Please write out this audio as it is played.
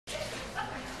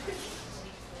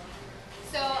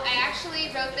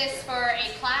actually wrote this for a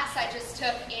class I just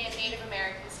took in Native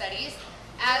American Studies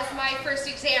as my first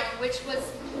exam, which was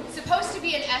supposed to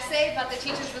be an essay, but the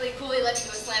teachers really coolly let me do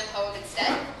a slam poem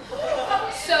instead.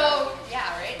 So,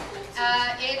 yeah, right?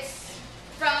 It's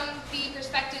from the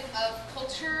perspective of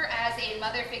culture as a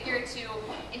mother figure to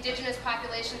indigenous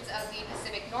populations of the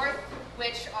Pacific North,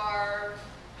 which are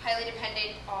highly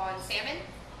dependent on salmon.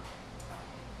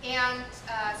 And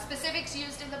specifics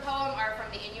used in the poem are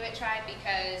from the Inuit tribe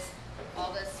because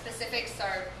all the specifics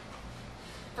are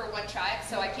for one tribe,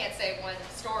 so I can't say one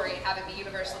story and have it be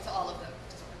universal to all of them.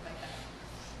 It doesn't work like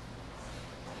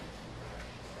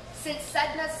that. Since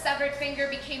Sedna's severed finger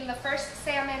became the first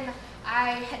salmon, I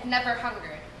had never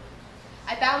hungered.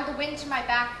 I bound the wind to my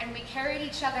back and we carried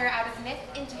each other out of myth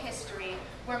into history,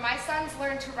 where my sons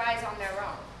learned to rise on their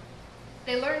own.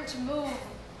 They learned to move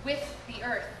with the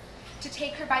earth, to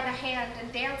take her by the hand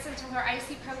and dance until her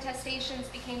icy protestations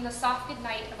became the soft good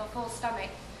night of a full stomach,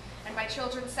 and my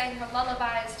children sang her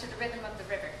lullabies to the rhythm of the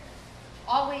river.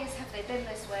 Always have they been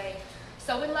this way,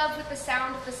 so in love with the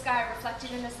sound of the sky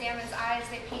reflected in the salmon's eyes,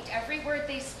 they paint every word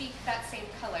they speak that same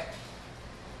color.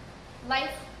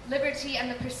 Life, liberty, and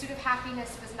the pursuit of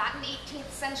happiness was not an 18th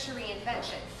century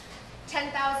invention.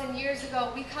 10,000 years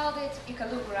ago, we called it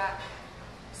ikalugura,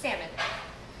 salmon.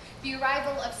 The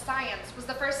arrival of science was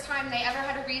the first time they ever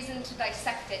had a reason to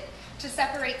dissect it, to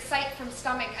separate sight from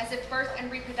stomach, as if birth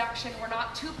and reproduction were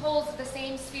not two poles of the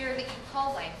same sphere that you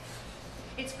call life.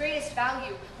 Its greatest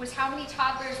value was how many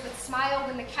toddlers would smile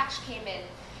when the catch came in,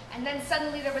 and then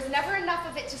suddenly there was never enough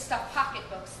of it to stuff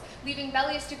pocketbooks, leaving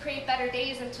bellies to crave better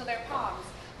days until their palms,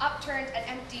 upturned and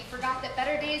empty, forgot that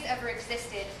better days ever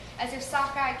existed, as if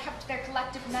sockeye kept their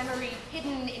collective memory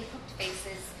hidden in hooked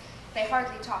faces. They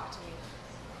hardly talked to me.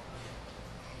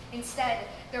 Instead,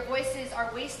 their voices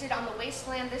are wasted on the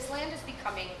wasteland this land is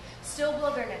becoming, still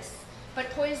wilderness, but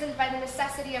poisoned by the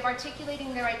necessity of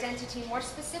articulating their identity more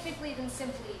specifically than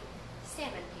simply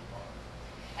salmon people.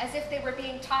 As if they were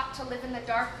being taught to live in the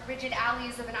dark, rigid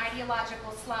alleys of an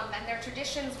ideological slum, and their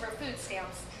traditions were food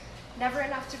stamps, never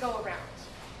enough to go around.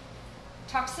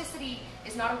 Toxicity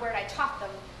is not a word I taught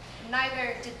them,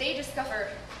 neither did they discover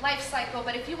life cycle,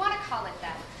 but if you want to call it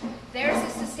that, theirs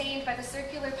is sustained by the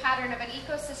circular pattern of an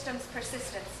ecosystem's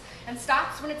persistence and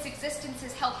stops when its existence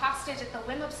is held hostage at the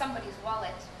whim of somebody's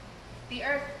wallet. The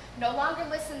earth no longer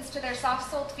listens to their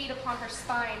soft-soled feet upon her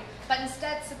spine, but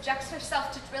instead subjects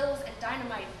herself to drills and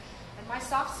dynamite, and my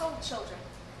soft-soled children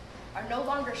are no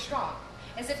longer strong,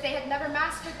 as if they had never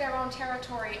mastered their own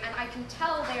territory, and I can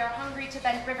tell they are hungry to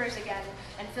bend rivers again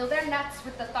and fill their nets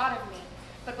with the thought of me.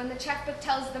 But when the checkbook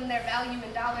tells them their value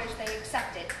in dollars, they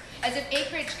accept it, as if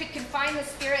acreage could confine the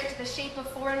spirit to the shape of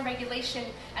foreign regulation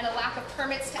and a lack of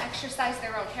permits to exercise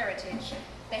their own heritage.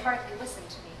 They hardly listen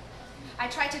to me. I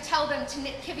try to tell them to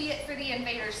knit kiviot for the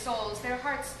invaders' souls. Their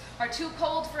hearts are too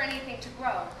cold for anything to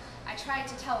grow. I try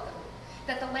to tell them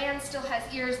that the land still has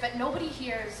ears, but nobody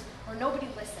hears or nobody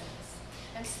listens.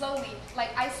 And slowly,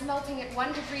 like ice melting at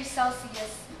 1 degree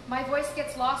Celsius, my voice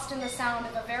gets lost in the sound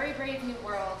of a very brave new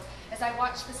world as I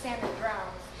watch the salmon drown.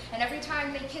 And every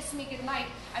time they kiss me goodnight,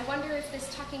 I wonder if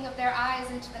this tucking of their eyes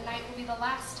into the night will be the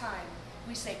last time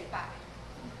we say goodbye.